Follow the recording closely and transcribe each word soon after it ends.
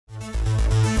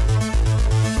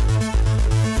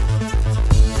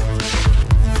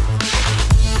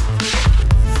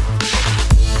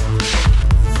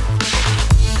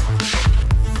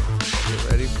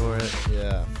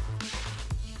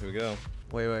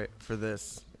for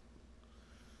this.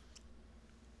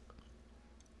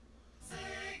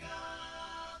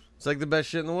 It's like the best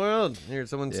shit in the world. Here,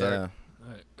 someone start.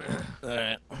 All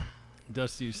right.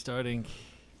 Dusty starting.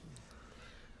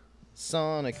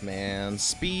 Sonic Man,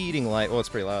 speeding light. Oh, it's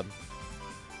pretty loud.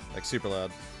 Like super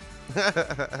loud.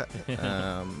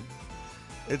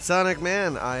 It's Sonic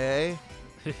Man, IA.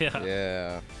 Yeah.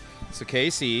 Yeah. So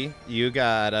Kasey, you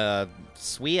got a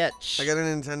Switch. I got a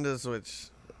Nintendo Switch.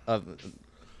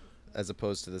 As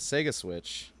opposed to the Sega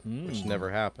Switch, which never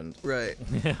happened. Right.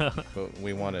 Yeah. But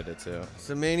we wanted it to.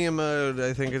 So Mania mode,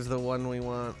 I think, is the one we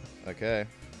want. Okay.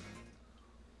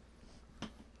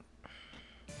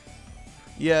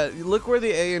 Yeah, look where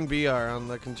the A and B are on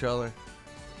the controller.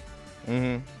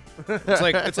 Mm-hmm.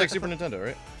 It's like Super Nintendo,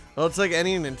 right? Well, it's like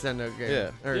any Nintendo game.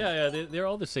 Yeah. Or, Yeah, they're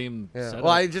all the same. yeah. Setup.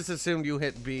 Well, I just assumed you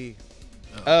hit B.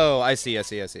 Oh, I see. All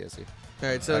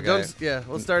right, so Okay. don't. Yeah,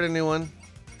 we'll start a new one.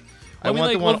 I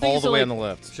want the one all the way on the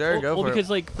left. Sure, go for because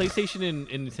it. like PlayStation and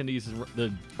Nintendo uses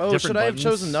the Oh, different should I have buttons.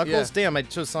 chosen Knuckles? Yeah. Damn, I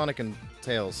chose Sonic and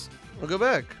Tails. We'll go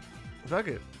back. Fuck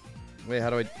it. Wait,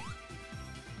 how do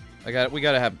I? We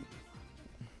gotta have.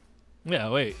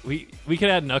 Yeah, wait. We could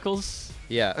add Knuckles.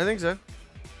 Yeah. I think so.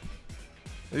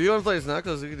 If you want to play as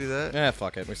Knuckles, you can do that. Yeah,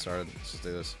 fuck it. We started. Let's just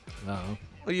do this. Oh.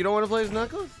 Oh, you don't want to play as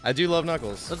Knuckles? I do love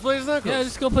Knuckles. Let's play as Knuckles. Yeah,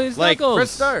 just go play as Like, Knuckles.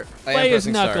 Press start. I am Play as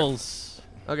pressing start. Knuckles.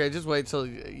 Okay, just wait till.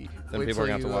 Then people are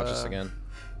gonna have to watch this again.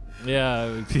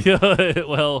 Yeah.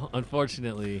 Well,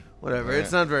 unfortunately. Whatever. Alright.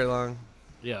 It's not very long.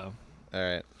 Yeah. All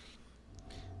right.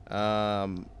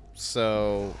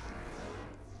 So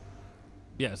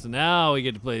Yeah. So now we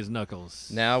get to play as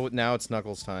Knuckles. now it's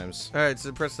Knuckles times. All right,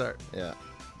 so press start. Yeah.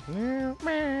 He's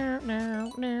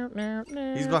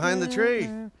behind the tree.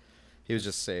 He was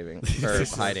just saving or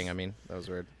hiding. I mean, that was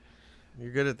weird.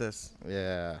 You're good at this.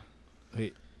 Yeah.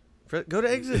 Wait. Go to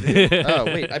exit. Dude. Oh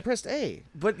wait, I pressed A.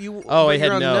 But you. Oh, I but had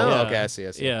you're on no. Yeah. Okay, I see.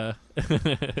 Yeah.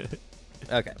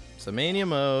 Okay, so Mania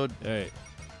mode. All right.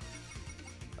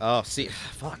 Oh, see,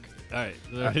 fuck. All right.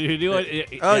 You do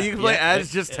it. Oh, you can play as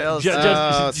just Tails. See,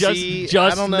 just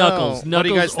I don't know. Knuckles. What Knuckles do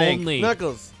you guys think? only.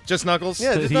 Knuckles. Just Knuckles?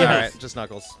 Yeah, just All Knuckles. right, just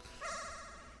Knuckles.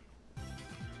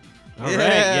 All right.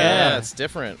 Yeah. Yeah. it's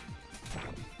different.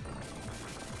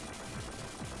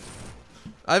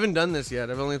 I haven't done this yet.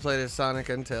 I've only played as Sonic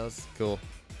and Tails, Cool.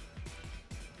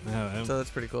 so that's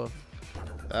pretty cool.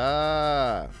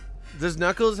 Does Does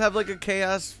Knuckles have like a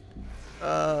chaos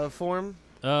form?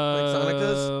 Sonic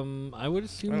does? I would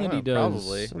assume I don't that he know, does.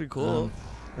 probably. That'd be cool,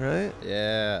 right?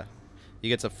 Yeah. You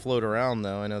get to float around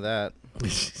though. I know that.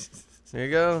 There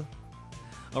you go.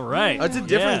 All right. Oh, it's a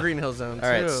different Yeah. Green Hill Zone too.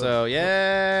 All right. So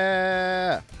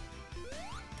yeah.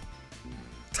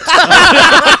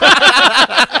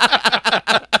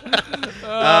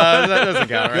 That doesn't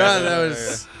count, right? Yeah, that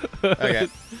was Okay.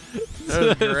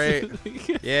 that was great.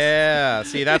 Yeah.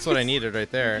 See, that's what I needed right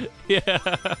there. Yeah.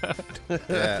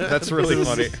 Yeah, that's really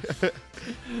funny.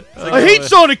 like I hate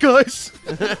Sonic, guys.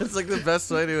 It's like the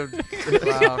best way to have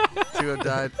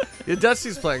died. Yeah,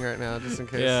 Dusty's playing right now, just in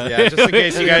case. Yeah. Yeah, just in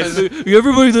case you guys.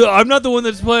 Everybody, I'm not the one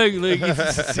that's playing. Like,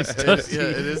 it's Dusty. Yeah,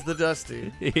 it is the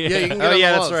Dusty. Yeah. Yeah, you can get Oh on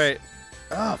yeah, the that's walls. right.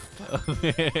 Oh, fuck.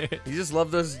 You just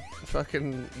love those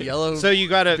fucking yellow. So you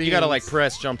gotta like beams.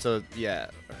 press jump to yeah.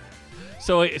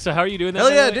 So how are you doing that? Hell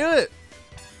by yeah, the way? do it.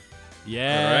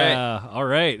 Yeah. All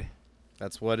right.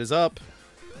 That's what is up.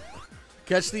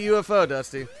 Catch the UFO,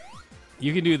 Dusty.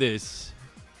 You can do this.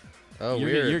 Oh, you're,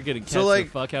 weird. You're gonna catch So, like-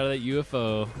 the fuck out of that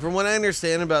UFO. From what I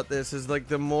understand about this is like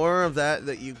the more of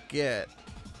that you get,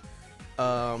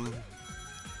 the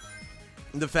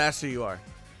faster you are.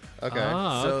 Okay.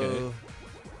 Ah, So okay.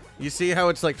 you see how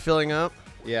it's like filling up?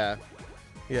 Yeah.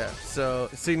 Yeah. So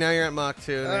see now you're at Mach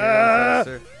 2 and then you're going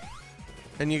faster.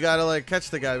 And you gotta like catch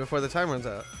the guy before the time runs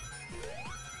out.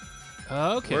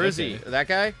 Okay. Where is okay. he? That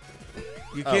guy?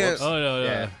 You Oh, can't. whoops. Oh no.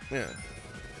 Yeah. Yeah.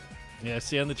 Yeah.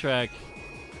 Stay on the track.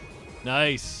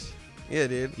 Nice. Yeah,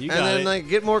 dude. You and got then it. like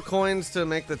get more coins to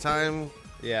make the time.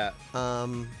 Yeah.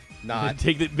 Not.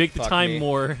 Make the Fuck time me.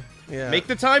 more. Yeah. Make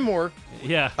the time more.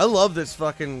 Yeah. I love this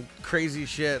fucking crazy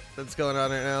shit that's going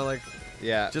on right now. Like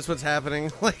Yeah. just what's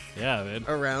happening like Yeah, man.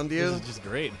 around This you. is just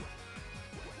great.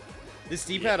 This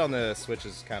D-pad on the Switch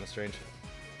is kind of strange.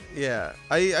 Yeah.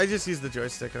 I just use the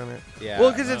joystick on it. Yeah.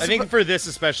 Well, 'cause it's I think for this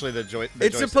especially the It's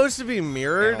joystick supposed to be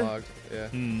mirrored. analog. Yeah.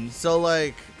 Hmm. So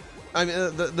like, I mean,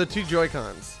 the two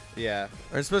Joy-Cons Yeah.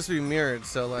 are supposed to be mirrored.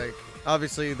 So like,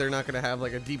 obviously they're not gonna have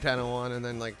like a D-pad on one and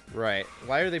then like. Right.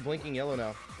 Why are they blinking yellow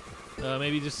now?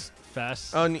 Maybe just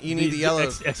fast. Oh, and you need the yellow.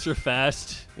 Extra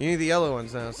fast. You need the yellow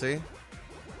ones now. See,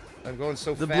 I'm going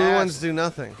so the fast. blue ones do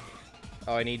nothing.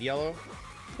 Oh, I need yellow?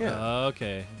 Yeah.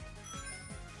 Okay.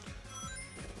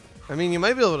 I mean, you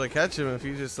might be able to catch him if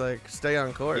you just like stay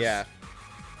on course. Yeah.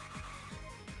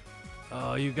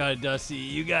 Oh, you got it, Dusty.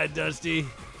 You got it, Dusty.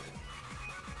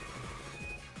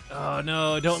 Oh,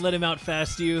 no. Don't let him out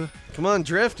fast you. Come on,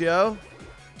 drift, yo.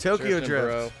 Tokyo Drifting, drift.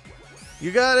 bro.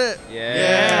 You got it.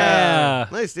 Yeah.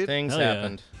 Nice, dude. Things Hell yeah.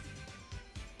 happened.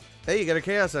 Hey, you got a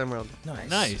Chaos Emerald. Nice.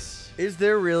 Nice. Is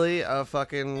there really a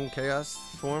fucking Chaos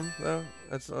form, though?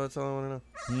 That's all I want to know.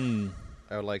 Hmm.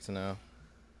 I would like to know.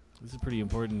 This is pretty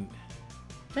important.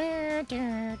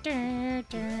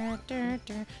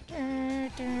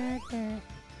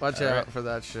 Watch All out right. for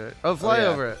that shit. Oh, fly yeah.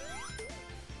 over it.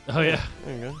 Oh, yeah.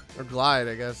 There you go. Or glide,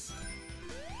 I guess.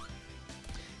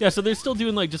 Yeah, so they're still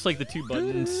doing, like, just, like, the 2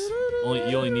 buttons.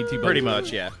 You only need 2 buttons. Pretty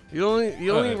much, yeah. You only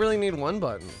Okay. really need one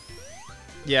button.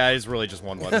 Yeah, it's really just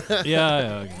one.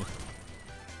 Yeah, okay.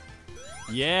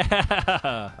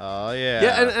 Yeah. Oh yeah.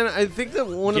 Yeah, and I think that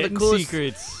one of Getting the coolest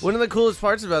secrets. one of the coolest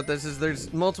parts about this is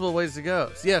there's multiple ways to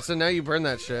go. Yeah, so now you burn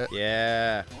that shit.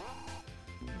 Yeah.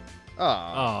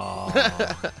 Oh.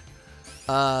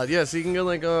 Oh. Yeah, so you can go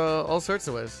like all sorts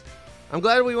of ways. I'm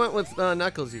glad we went with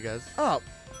Knuckles, you guys. Oh.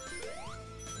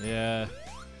 Yeah.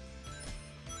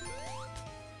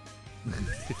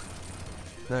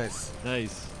 Nice.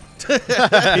 Nice.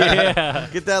 Yeah.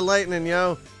 Get that lightning,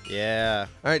 yo. Yeah.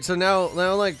 All right, so now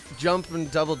like jump and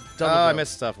double Oh, jump. I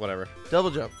missed stuff. Whatever.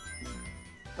 Double jump.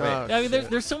 Wait. Oh, Yeah, I mean, shit.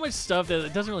 there's so much stuff that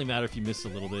it doesn't really matter if you miss a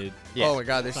little bit. Yeah. Oh my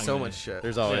god, there's Fine, so man. much shit.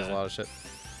 There's always Yeah. a lot of shit.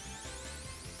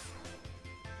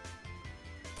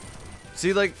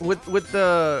 See, like with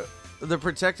the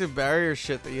protective barrier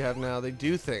shit that you have now, they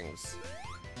do things.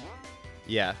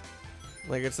 Yeah.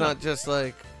 Like it's not just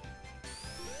like.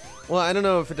 Well, I don't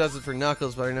know if it does it for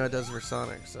Knuckles, but I know it does it for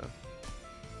Sonic. So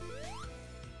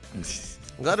I'm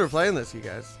glad we're playing this, you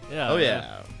guys. Yeah. Oh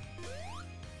yeah.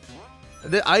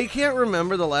 I can't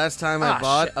remember the last time I Ah,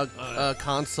 bought shit. a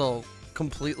console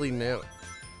completely new.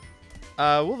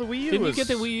 Well, the Wii U Didn't was. you get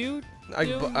the Wii U?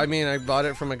 I mean, I bought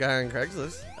it from a guy on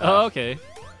Craigslist. Oh, okay.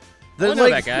 I know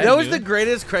that guy. That was Dude. the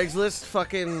greatest Craigslist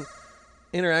fucking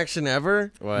interaction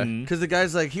ever. What? Mhm. Because the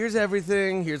guy's like, here's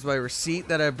everything. Here's my receipt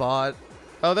that I bought.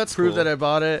 Oh, that's Prove cool. that I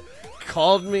bought it.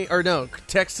 Called me, or no,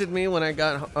 texted me when I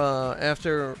got,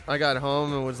 after I got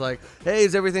home and was like, hey,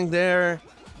 is everything there? And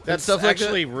That's stuff like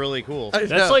actually really cool. that. I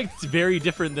That's know. like very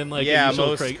different than like Yeah, usual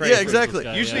most Craig. Craigslist Yeah, exactly.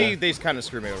 guy, Usually yeah. they kind of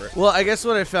screw me over. Well, I guess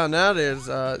what I found out is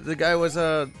the guy was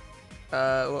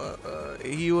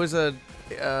he was a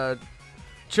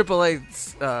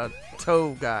AAA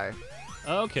tow guy.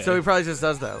 Oh, okay. So he probably just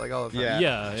does that like all the time.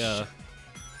 Yeah. yeah.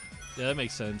 Yeah, that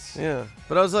makes sense. Yeah.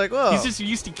 But I was like, well, He's just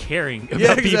used to caring about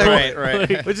Yeah, people. exactly. Right.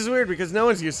 Like, which is weird because no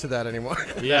one's used to that anymore.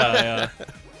 yeah.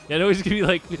 Yeah, no, he's gonna be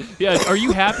like, yeah, are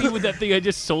you happy with that thing I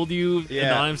just sold you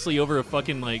Yeah. anonymously over a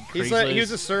fucking like He's Craigslist? like he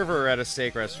was a server at a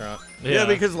steak restaurant. Yeah,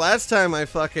 because last time I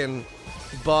fucking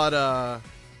bought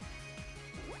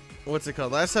what's it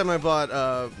called? Last time I bought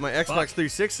my Xbox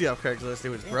 360 off Craigslist, it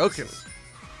was broken.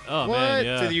 oh What? man,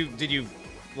 yeah. Did you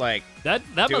like? that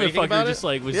do anything motherfucker about just it?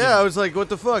 like was Yeah, I was like, what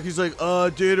the fuck? He's like,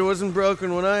 dude, it wasn't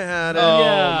broken when I had it. Oh,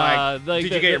 yeah, my- like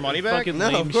did you get your money back? fucking No,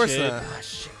 lame of course shit. not. Ah,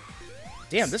 shit.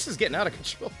 Damn, this is getting out of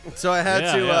control. So I had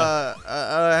Yeah, to yeah.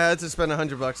 I had to spend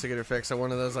 $100 to get it fixed at one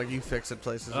of those like you fix it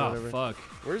places or Oh whatever. fuck.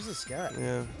 Where's this guy?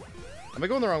 Yeah. Am I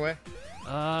going the wrong way?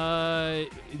 No,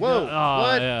 Whoa!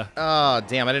 What? Yeah. Oh,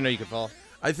 damn! I didn't know you could fall.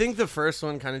 I think the first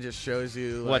one kind of just shows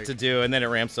you What like, to do, and then it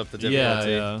ramps up the Yeah,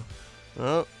 difficulty. yeah.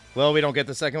 Oh, Well, we don't get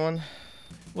the second one.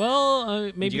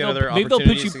 Well, maybe you got other maybe they'll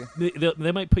put you. opportunities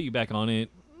They might put you back on it.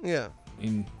 yeah.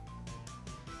 In,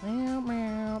 I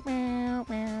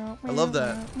love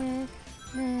that.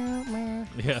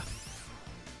 yeah.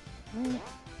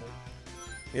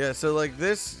 Yeah, so like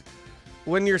this,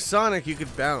 when you're Sonic, you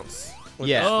could bounce. with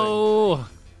Yeah. this thing. Oh.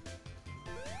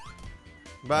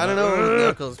 But I don't know with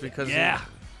Knuckles because Yeah.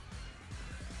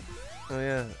 oh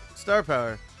yeah, star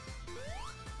power.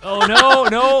 Oh no!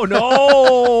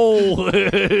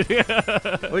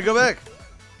 Wait, go back.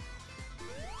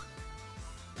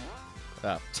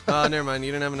 Oh. Oh, never mind.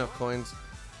 You didn't have enough coins.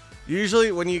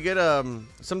 Usually, when you get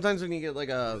sometimes when you get like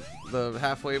the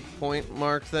halfway point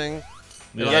mark thing.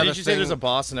 Yeah. it'll Yeah, have did a you say thing- there's a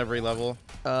boss in every level?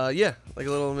 Yeah, like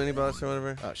a little mini boss or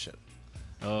whatever. Oh shit.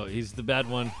 Oh, he's the bad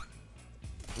one.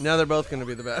 Now they're both gonna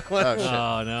be the bad one. Oh shit.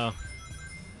 Oh no.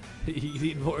 You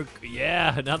need more.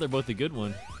 Yeah, now they're both the good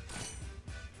one.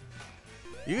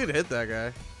 You could hit that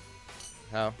guy.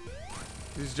 How?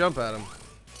 Just jump at him.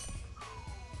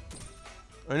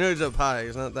 I know he's up high.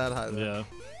 He's not that high though. Yeah.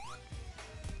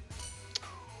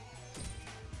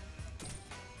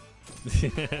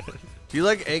 Do you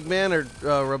like Eggman or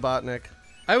Robotnik?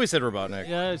 I always said Robotnik.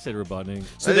 Yeah, I said Robotnik.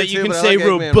 So I that did you too, can but I say like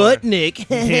Eggman more. Robotnik.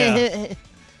 Yeah.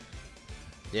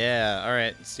 Yeah. All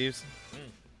right, Steve's.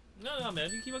 No,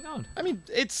 man, you keep on going. I mean,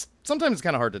 sometimes it's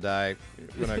kind of hard to die.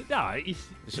 When I, Nah, you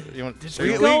want? Just We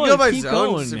keep can going, go by keep zones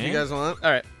going, if you man. guys want.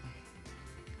 All right.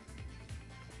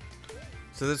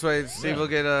 So this way, Steve will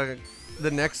get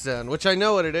the next zone, which I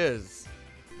know what it is,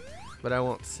 but I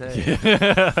won't say.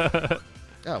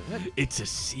 Oh, what? It's a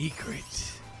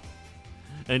secret.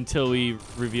 Until we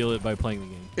reveal it by playing the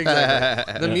game.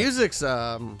 Exactly. The music's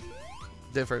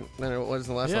different than it was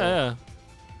in the last one. Yeah.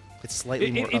 It's slightly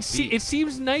more upbeat. It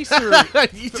seems nicer.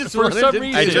 You just For wanted some to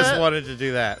reason- do I just that? wanted to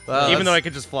do that, Wow, even though that's- I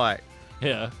could just fly.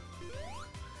 Yeah.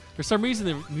 For some reason,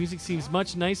 the music seems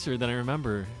much nicer than I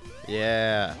remember,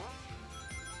 Yeah.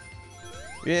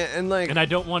 Yeah, and like and I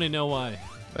don't want to know why.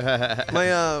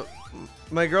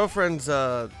 my girlfriend's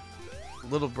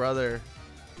little brother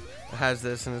has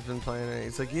this and has been playing it.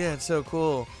 He's like, yeah, it's so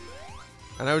cool.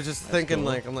 And I was just thinking, cool.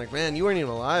 like, I'm like, man, you weren't even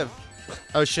alive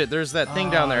Oh shit! There's that thing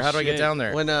down there. How do I get shit. down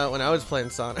there? when I was playing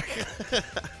Sonic.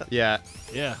 Yeah,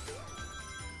 Yeah.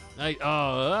 that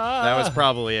was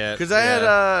probably it. Because I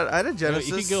had a Genesis.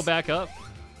 You can go back up.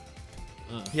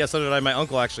 Yeah, so did I. My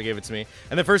uncle actually gave it to me.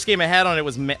 And the first game I had on it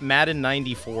was Madden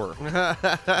 94.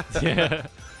 Yeah.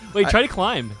 Wait, try to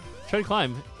climb. Try to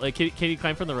climb. Like, can you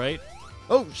climb from the right?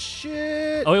 Oh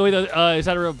shit! Oh wait, is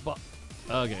that a robot?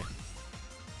 Okay.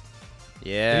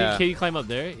 Yeah. Can you climb up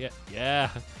there? Yeah. Yeah.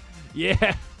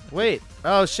 Yeah. Wait.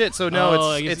 Oh shit! So no, Oh,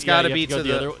 I guess- it's yeah, got to you have be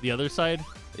go to the other side.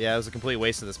 Yeah, it was a complete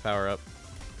waste of this power up.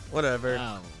 Whatever.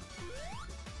 Wow.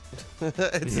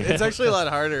 It's actually a lot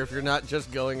harder if you're not just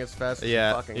going as fast as Yeah.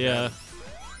 you fucking Yeah.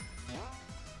 can.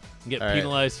 Get All right.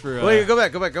 penalized for. Wait, go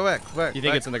back. You You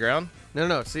think it's in the ground?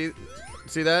 No. See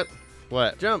that?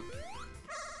 What? Jump.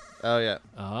 Oh yeah.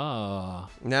 Oh.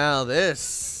 Now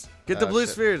this. Get the Oh, blue shit.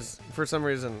 spheres for some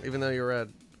reason, even though you're red.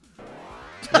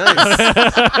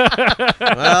 Nice.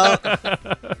 Well,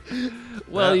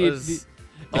 Well, that you. was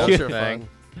ultra Dang.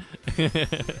 fun.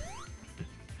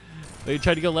 Wait,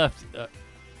 try to go left. No!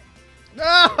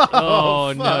 Oh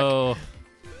fuck. no.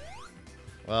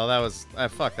 Well, that was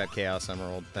fuck that Chaos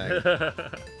Emerald thing.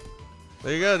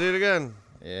 There you go. Do it again.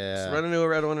 Yeah. Just run into a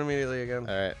red one immediately again.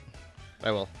 All right.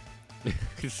 I will.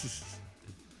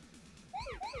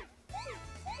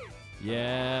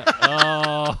 Yeah.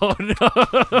 Oh no.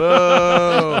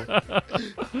 Whoa.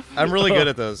 I'm really good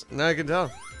at those. Now I can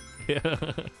tell. Yeah.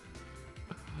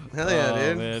 Hell yeah, Oh,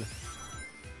 dude. man.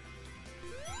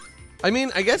 I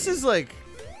mean, I guess it's like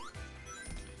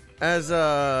as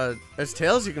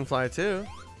Tails you can fly too.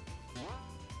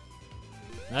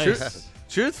 Nice.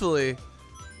 Truthfully,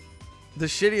 the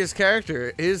shittiest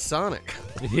character is Sonic.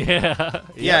 Yeah.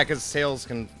 Yeah, because Tails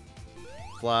can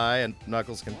fly and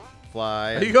Knuckles can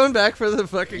fly. Are you going back for the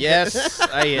fucking? Yes,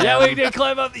 I am. Yeah, we did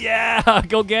climb up. Yeah.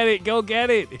 Go get it. Go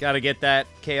get it. Gotta get that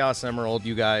Chaos Emerald,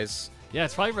 you guys. Yeah,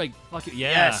 it's probably like fucking.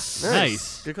 Yeah. Yes.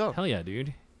 Nice. Good call. Hell yeah,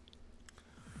 dude.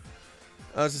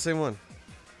 Oh, it's the same one.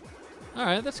 All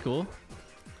right, that's cool.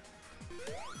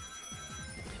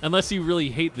 Unless you really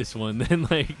hate this one, then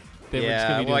like. Then we're just Yeah,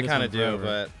 gonna be well, I doing kind of this do, one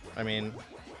but I mean,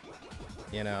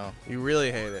 you know. You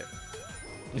really hate it.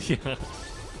 forever. Yeah.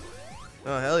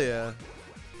 Oh hell yeah!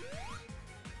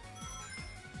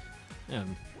 Yeah.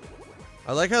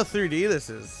 I like how 3D this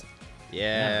is.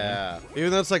 Yeah.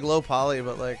 Even though it's like low poly,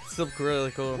 but like still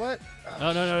really cool. What?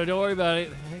 Oh no, don't worry about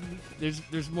it.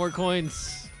 There's more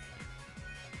coins.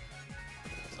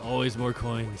 There's always more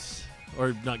coins,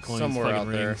 or not coins, Somewhere fucking out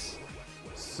there. rings.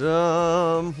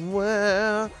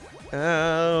 Somewhere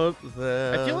out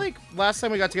there. I feel like last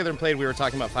time we got together and played, we were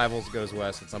talking about Five Old Goes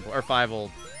West at some point, or Five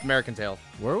Old American Tail.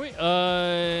 Were we?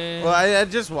 Well, I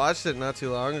just watched it not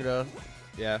too long ago.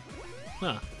 Yeah.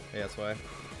 Huh. Yeah, that's why.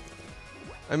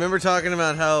 I remember talking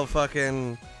about how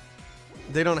fucking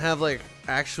they don't have like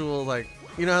actual like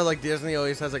you know how like Disney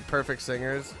always has like perfect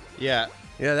singers. Yeah.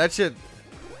 Yeah, that shit.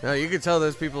 No, you could tell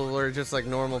those people were just like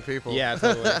normal people. Yeah,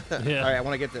 totally. Yeah. All right, I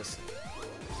want to get this.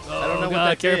 Oh, I don't know God, what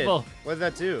that careful. did. What did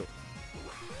that do?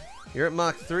 You're at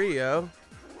Mach 3, yo.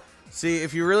 See,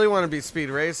 if you really want to be Speed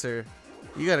Racer,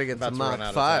 you gotta get About to to run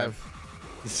Mach out of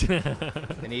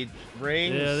 5. I need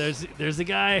rings. Yeah, there's a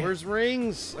guy. Where's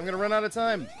rings? I'm gonna run out of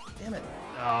time. Damn it.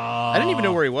 Oh. I didn't even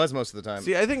know where he was most of the time.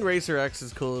 See, I think Racer X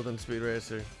is cooler than Speed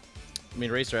Racer. I mean,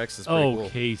 Racer X is pretty Oh, cool.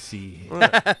 Kasey.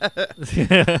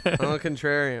 I'm a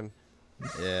contrarian.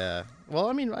 Yeah. Well,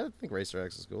 I mean, I think Racer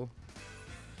X is cool.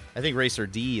 I think Racer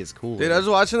D is cool. Dude, I was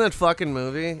watching that fucking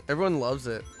movie. Everyone loves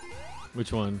it.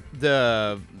 Which one?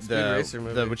 The Racer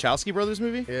movie. the Wachowski brothers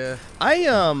movie. Yeah.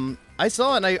 I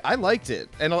saw it and I liked it,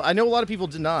 and I know a lot of people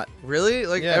did not. Really?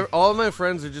 Like Yeah. all of my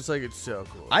friends are just like, it's so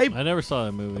cool. I never saw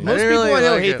that movie. Most didn't people really I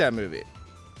know like hate it. that movie.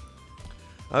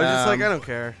 I was just like, I don't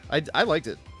care. I liked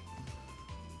it.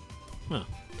 Huh.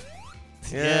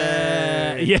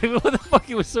 Yeah. Yeah. What the fuck?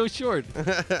 It was so short.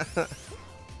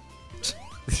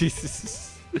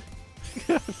 Jesus.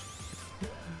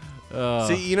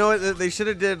 See, you know what they should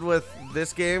have did with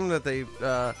this game that they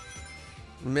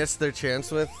missed their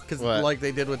chance with? Because What? like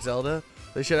they did with Zelda,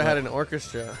 they should have had an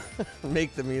orchestra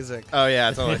make the music. Oh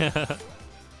yeah, totally.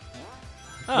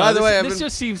 By the way, this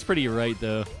just seems pretty right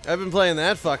though. I've been playing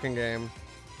that fucking game.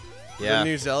 Yeah. The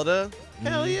new Zelda.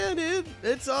 Hell yeah, dude.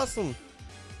 It's awesome.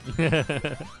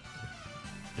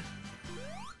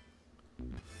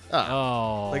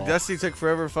 Oh. Like, Dusty took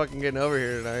forever fucking getting over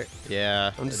here tonight.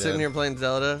 Yeah. I'm just sitting here playing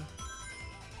Zelda.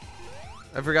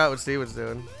 I forgot what Steve was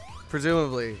doing.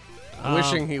 Presumably,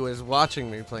 wishing he was watching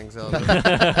me playing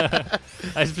Zelda.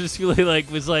 I just really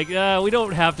was like, we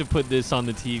don't have to put this on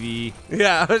the TV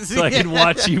Yeah. so I can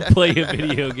watch you play a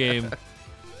video game.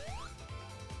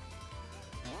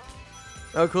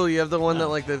 Oh, cool. You have the one that,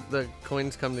 like, the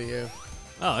coins come to you.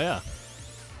 Oh, yeah.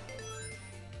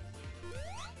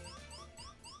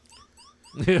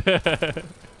 I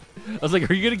was like,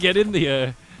 are you going to get in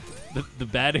the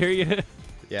bad area?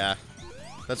 Yeah.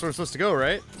 That's where we're supposed to go,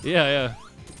 right? Yeah.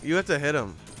 You have to hit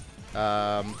him.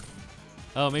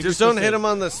 Oh, maybe Just don't hit him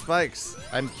on the spikes.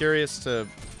 I'm curious to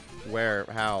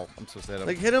how I'm supposed to hit him.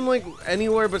 Like, hit him, like,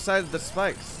 anywhere besides the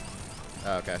spikes.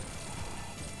 Oh, okay.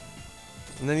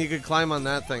 And then you could climb on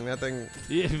that thing. That thing...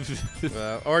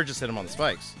 Yeah. Or just hit him on the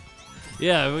spikes.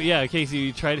 Yeah, Casey,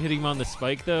 you tried hitting him on the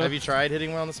spike, though? Have you tried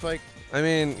hitting him on the spike? I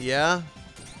mean, yeah.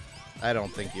 I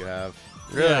don't think you have.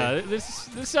 Really? Yeah, this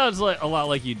sounds like a lot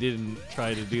like you didn't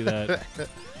try to do that.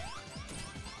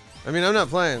 I mean, I'm not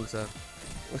playing, so...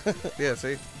 yeah,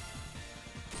 see?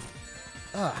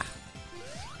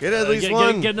 Get at least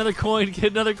one. Get another coin.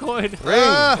 Get another coin.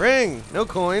 Ring. No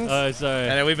coins. Sorry.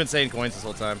 And we've been saying coins this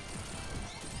whole time.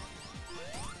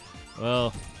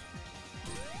 Well,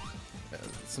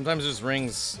 Sometimes there's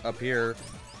rings up here.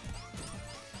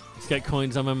 it's got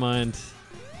coins on my mind.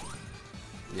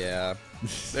 Yeah.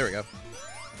 There we go.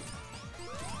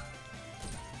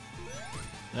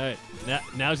 All right,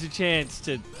 now's your chance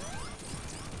to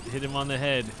hit him on the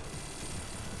head.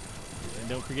 And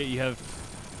don't forget you have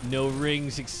no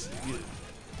rings.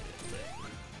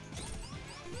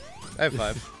 I have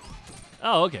 5.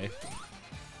 Oh, okay.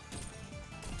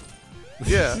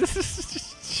 Yeah.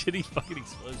 Shitty fucking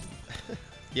explosion.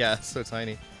 Yeah, it's so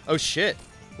tiny. Oh shit.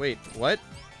 Wait, what?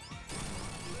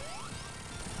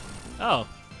 Oh.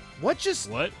 What just...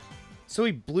 What? So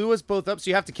he blew us both up, so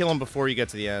you have to kill him before you get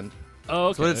to the end. Oh, okay.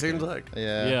 That's what it okay. seems like.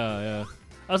 Yeah. Yeah.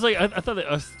 I was like, I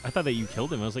thought that you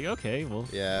killed him. I was like, okay, well,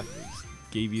 Yeah.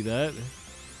 gave you that.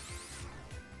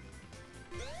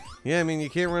 Yeah, I mean, you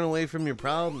can't run away from your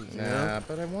problems, you Nah, know?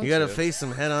 but I want You gotta to. face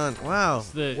them head on. Wow.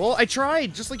 Well, I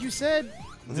tried, just like you said.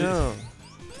 No.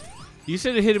 You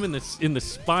said it hit him in the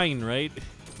spine, right?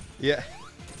 Yeah.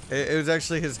 It was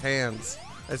actually his hands.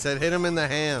 I said hit him in the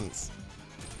hands.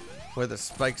 Where the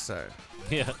spikes are.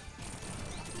 Yeah.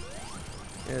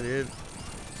 Yeah, dude.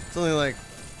 It's only like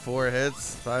 4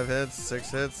 hits, 5 hits,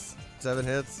 6 hits, 7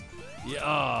 hits. Yeah.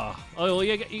 Oh, well,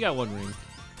 you got one ring.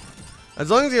 As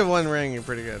long as you have 1 ring, you're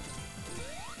pretty good.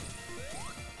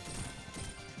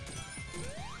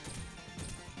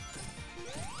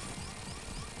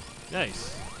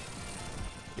 Nice.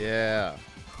 Yeah.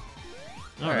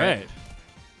 All All right.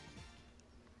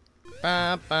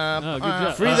 Ba, ba, Oh, good ba.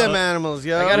 job. Free them animals,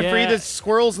 yo. I gotta free Yeah. the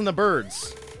squirrels and the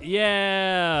birds.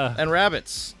 Yeah. And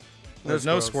rabbits. There's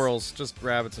no squirrels. squirrels, just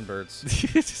rabbits and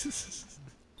birds.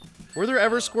 Were there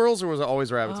ever squirrels, or was it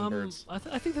always rabbits and birds? I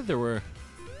think that there were.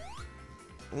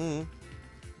 Mm.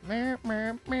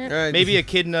 Alright. Maybe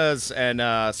echidnas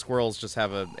and squirrels just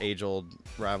have an age-old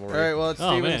rivalry. Alright, well, it's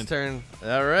Oh, Steven's man. turn.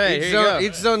 All right, Each, here zone, you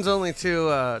each zone's only two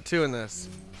in this.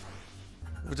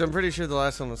 Which I'm pretty sure the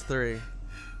last one was 3. go.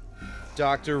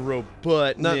 Dr.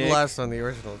 Robotnik. Not the last one, the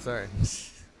original, sorry.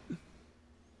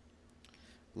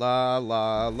 La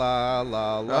la la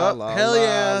la la Oh, la hell la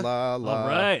yeah. la la. All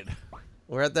right.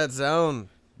 We're at that zone.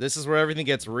 This is where everything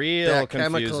gets real That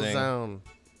confusing. chemical zone.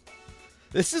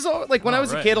 This is all like when I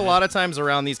was a Alright, kid. A man. lot of times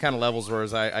around these kind of levels,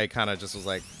 whereas I kind of just was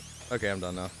like, okay, I'm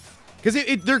done now. Because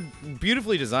they're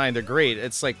beautifully designed. They're great.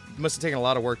 It's like must have taken a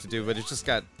lot of work to do, but it just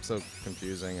got so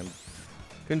confusing and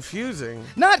Confusing.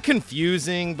 Not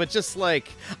confusing, but just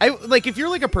like if you're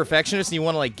like a perfectionist and you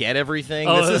want to like get everything,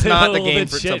 Oh, this is not the well, game then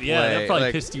for to shit, play. Yeah, that probably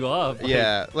like, pissed you off. Like,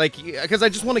 yeah, like because I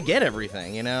just want to get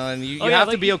everything, you know, and you Oh, yeah, have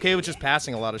like to be okay with just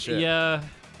passing a lot of shit. Yeah.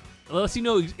 Unless you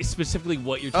know specifically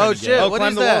what you're trying Oh to shit! get. Oh, What climb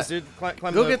is the that? walls, dude.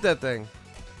 Climb Go the... get that thing.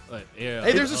 But, yeah.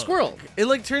 Hey, there's a squirrel. It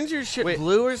like turns your shit Wait.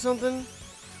 blue or something.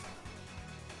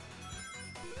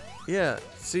 Yeah.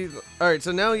 See. All right.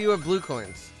 So now you have blue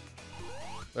coins.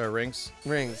 Rings.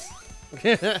 Rings.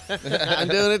 I'm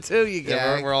doing it too, you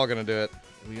Yeah, guys. we're all gonna do it.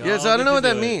 Yeah. So I don't know what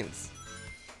that means.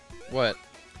 What?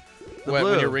 The What?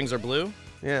 blue. When your rings are blue?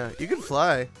 Yeah. You can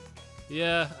fly.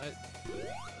 Yeah.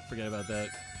 I forget about that.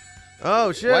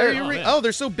 Oh shit. Why are your Oh, rings? man. Oh,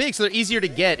 they're so big, so they're easier to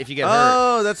get if you get hurt.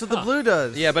 Oh, that's what the blue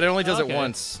does. Yeah, but it only does Okay. it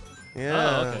once.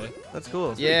 Yeah. Oh, okay. That's cool.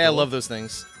 That's Yeah, I cool. love those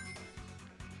things.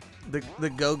 the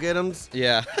go get 'ems.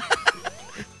 Yeah.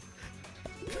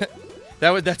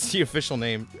 That's the official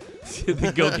name.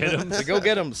 The go get 'em. The go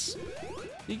get 'ems.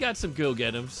 You got some go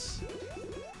get 'ems.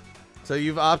 So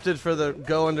you've opted for the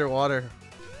go underwater.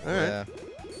 All right. Yeah.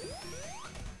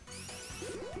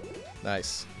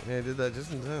 Nice. Yeah, I did that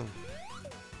just in time.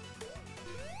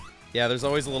 Yeah, there's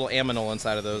always a little aminal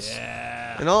inside of those.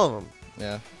 Yeah. And all of them.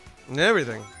 Yeah. And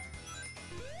everything.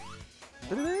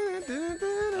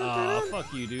 Oh,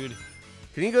 fuck you, dude.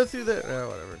 Can you go through the? Oh,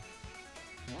 whatever.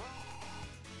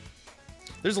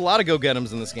 There's a lot of go get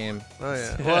 'ems in this game. Oh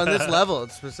yeah. Well, on this level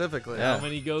specifically. Yeah. How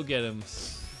many go get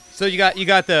 'ems? So you got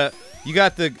the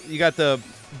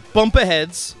bump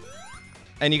aheads,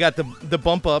 and you got the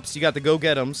bump ups. You got the go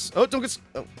get 'ems. Oh, don't get.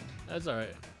 Oh. That's all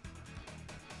right.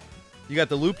 You got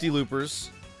the loop de loopers.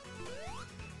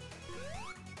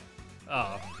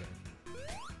 Oh, okay.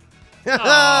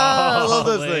 I love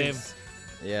those lame. things.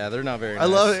 Yeah, they're not very. I nice.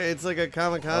 love it. It's like a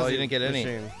kamikaze. Oh, you didn't get any.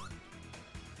 machine.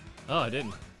 Oh, I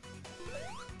didn't.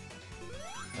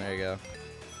 There you go.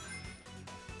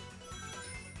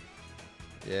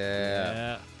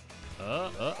 Yeah. Yeah.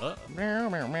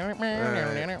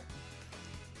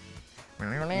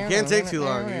 You can't take too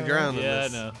long. You drown in Yeah,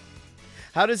 this. no.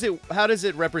 How does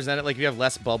it represent it? Like you have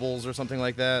less bubbles or something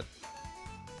like that?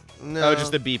 No. Oh,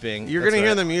 just the beeping. You're That's gonna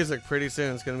hear right. the music pretty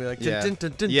soon. It's gonna be like. Yeah. Dun,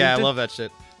 dun, dun, Yeah, dun, I dun. love that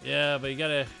shit. Yeah, but you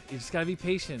just gotta be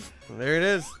patient. There it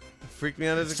is. Freaked me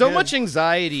out as a So kid. much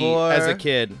anxiety 4, as a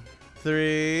kid.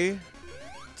 3,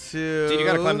 2. Dude, you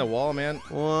gotta climb the wall, man.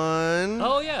 1.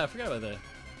 Oh yeah, I forgot about that.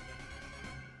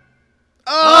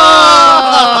 Oh!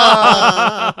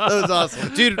 That was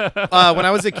awesome. Dude, when I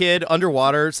was a kid,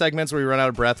 underwater segments where we run out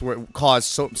of breath caused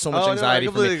so much Oh, no, I anxiety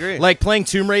for me. completely agree. Like playing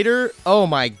Tomb Raider, oh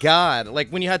my god. Like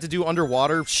when you had to do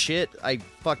underwater shit,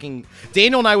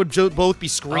 Daniel and I would both be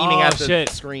screaming Oh, at the shit.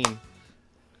 screen.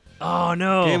 Oh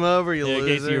no. Game over, you Yeah,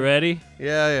 loser. Kasey, you ready?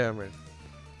 Yeah, I'm ready.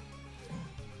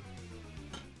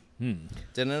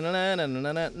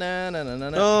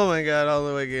 Oh my god, all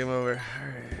the way game over.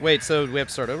 Alright. Wait, so we have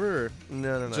to start over or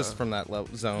No. just from that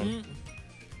zone?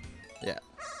 Yeah.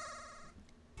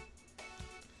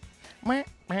 Ah!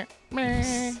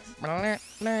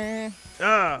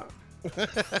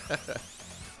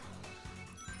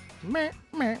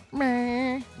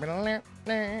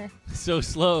 So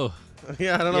slow.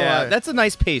 Yeah, I don't know Yeah, why. that's a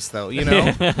nice pace though, you know? I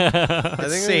It's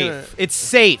think safe. It's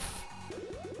safe.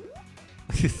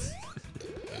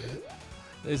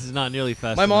 This is not nearly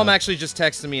fast My mom enough. actually just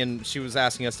texted me and she was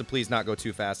asking us to please not go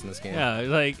too fast in this game. Yeah,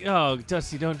 like, oh,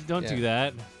 Dusty, don't Yeah. do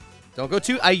that. Don't go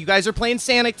too. You guys are playing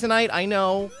Sonic tonight. I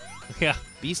know. Yeah.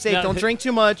 Be safe. No, Don't drink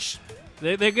too much.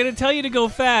 They're gonna tell you to go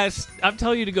fast. I'm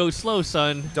telling you to go slow,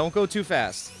 son. Don't go too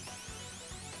fast.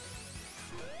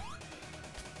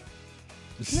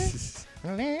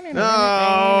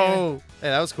 No! Hey,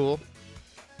 that was cool.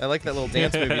 I like that little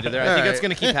dance move you did there. I think Alright. that's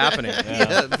gonna keep happening.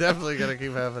 Yeah, definitely gonna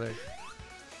keep happening.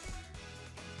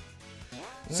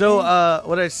 So,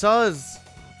 what I saw is,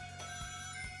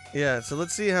 yeah. So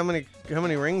let's see how many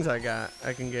rings I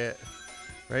can get.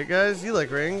 Right, guys? You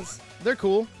like rings? They're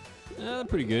cool.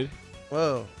 Pretty good.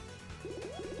 Whoa!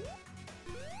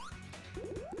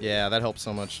 Yeah, that helps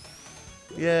so much.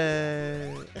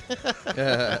 Yay!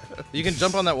 You can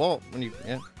jump on that wall when you.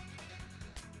 Yeah.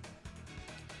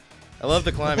 I love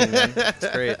the climbing, man. It's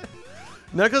great.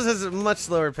 Knuckles has a much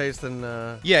slower pace than.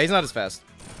 Yeah, he's not as fast.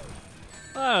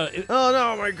 Oh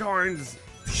no, my coins!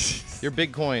 Your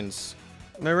big coins.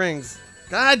 My rings.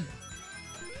 God!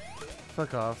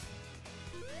 Fuck off.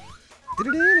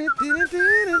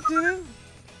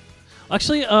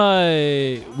 Actually,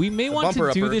 we may want to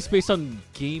bumper do upper. this based on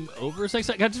game over. So I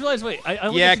just realized, wait, I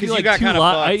only Yeah, got to do 'cause you like got 2 kinda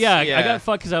lives. fucked. Yeah, I Yeah. got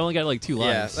fucked because I only got like 2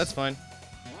 lives. Yeah, that's fine.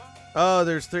 Oh,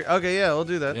 there's 3. Okay, yeah, we'll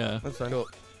do that. Yeah. That's fine. Cool.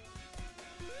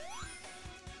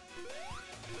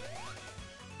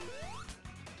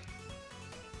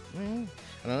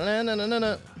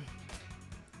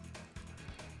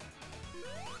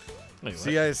 Wait,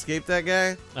 See, I escaped that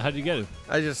guy. how'd you get him?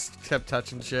 I just kept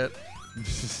touching shit.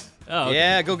 Oh, okay.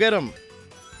 Yeah, go get him.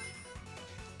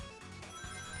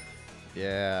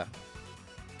 Yeah.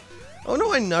 Oh no,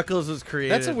 why Knuckles was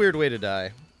created. That's a weird way to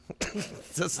die.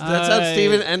 That's how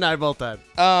Steven and I both died.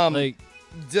 Like,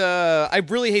 I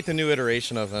really hate the new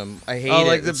iteration of him. I hate Oh, it.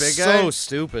 like the It's big guy? so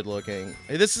stupid looking.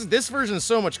 This version is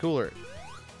so much cooler.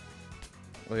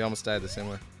 Well, he almost died the same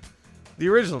way. The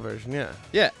original version, yeah.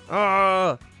 Yeah.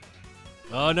 Oh,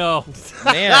 oh no.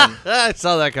 Man. I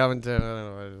saw that coming too. I don't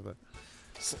know why I did that.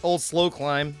 Old slow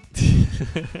climb.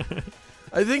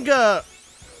 I think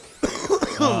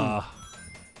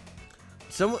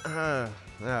someone I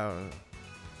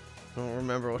don't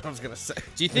remember what I was gonna say.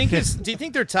 Do you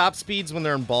think their top speeds when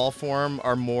they're in ball form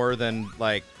are more than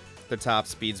like the top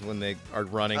speeds when they are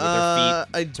running with their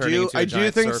feet turning into a I do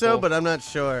giant think so, circle? but I'm not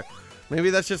sure. Maybe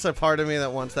that's just a part of me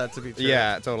that wants that to be true.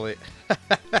 Yeah, totally.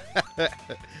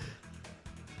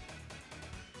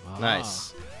 Ah.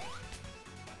 Nice.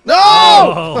 No!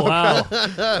 Oh wow.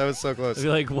 That was so close. I'd be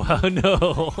like, wow, no.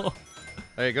 All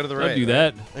right, go to the right. Don't do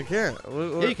that. I can't.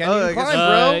 Yeah, you can. Oh, You I can guess- climb,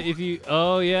 bro. If you,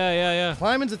 oh yeah.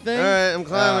 Climbing's a thing. All right, I'm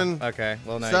climbing. Oh, okay.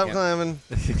 Well, now Stop you can't. climbing.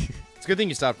 It's a good thing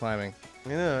you stopped climbing.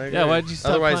 You know. I Yeah, agree. why'd you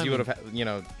stop Otherwise, climbing? you would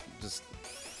have, just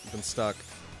been stuck.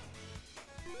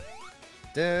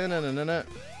 Da-na-na-na-na.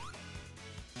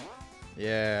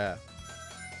 Yeah.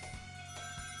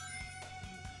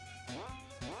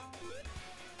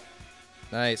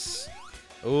 Nice.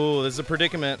 Ooh, this is a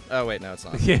predicament. Oh, wait, no, it's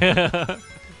not. Yeah.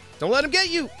 Don't let him get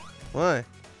you. Why?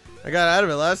 I got out of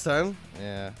it last time.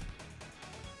 Yeah.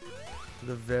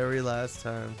 The very last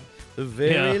time. The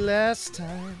very Yeah. last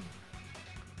time.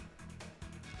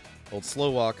 Old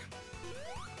slow walk.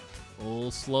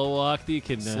 Old slow walk the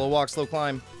echidna. Slow walk, slow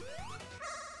climb.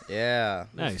 Yeah.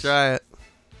 Nice. Let's try it.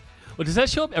 Well, does that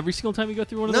show up every single time you go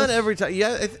through one of Not those? every time.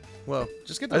 Yeah. Well,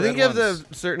 Just get the I think red you have ones.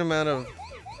 the certain amount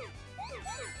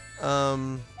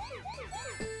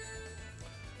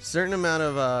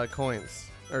of coins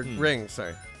or rings.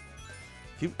 Sorry.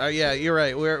 Yeah, you're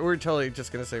right. We're totally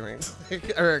just gonna say rings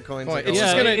or coins. Point. or It's Yeah,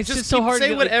 just gonna it's just just so keep- hard to say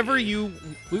get, like- whatever you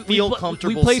We feel pl-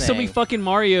 comfortable We play so many saying. fucking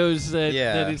Marios that,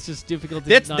 Yeah. that it's just difficult to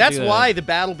That's not that's do that. why the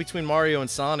battle between Mario and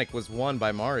Sonic was won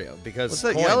by Mario because What's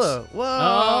that coins. yellow? Whoa,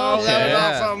 Oh, that okay. was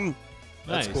awesome.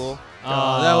 That's Nice. cool.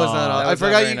 Oh, that was not That awesome. I was not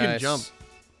forgot very you could nice. jump.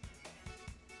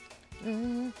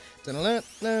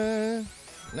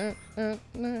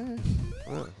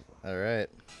 All right.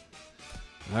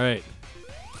 All right.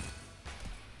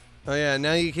 Oh yeah,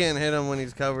 now you can't hit him when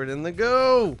he's covered in the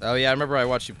goo. Oh yeah, I remember I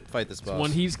watched you fight this boss.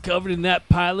 When he's covered in that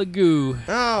pile of goo.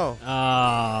 Oh.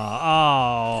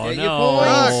 Oh, Get your no.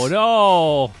 points.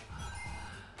 No.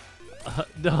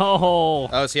 No.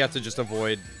 Oh, so you have to just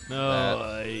avoid.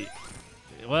 No.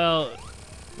 Well,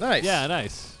 Nice. yeah,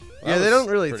 nice. Yeah, That they was don't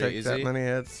really pretty take that easy. many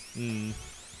hits. Mm.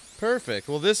 Perfect.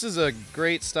 Well, this is a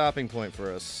great stopping point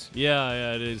for us.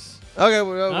 Yeah, it is. Okay,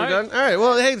 we're right. done. All right.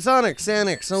 Well, hey, Sonic.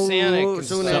 Sonic and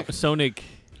stuff. Sonic.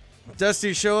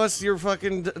 Dusty, show us your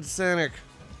fucking Sonic.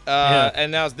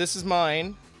 And now this is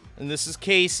mine, and this is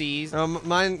Kasey's,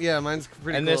 Mine. Yeah, mine's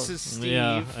pretty and cool. this is Steve.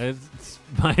 Yeah. It's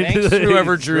mine. Thanks to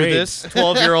whoever It's drew great. this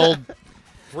 12-year-old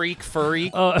freak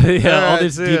furry. Oh, yeah, all Alright,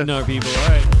 this see ya. DNR people. All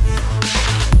right.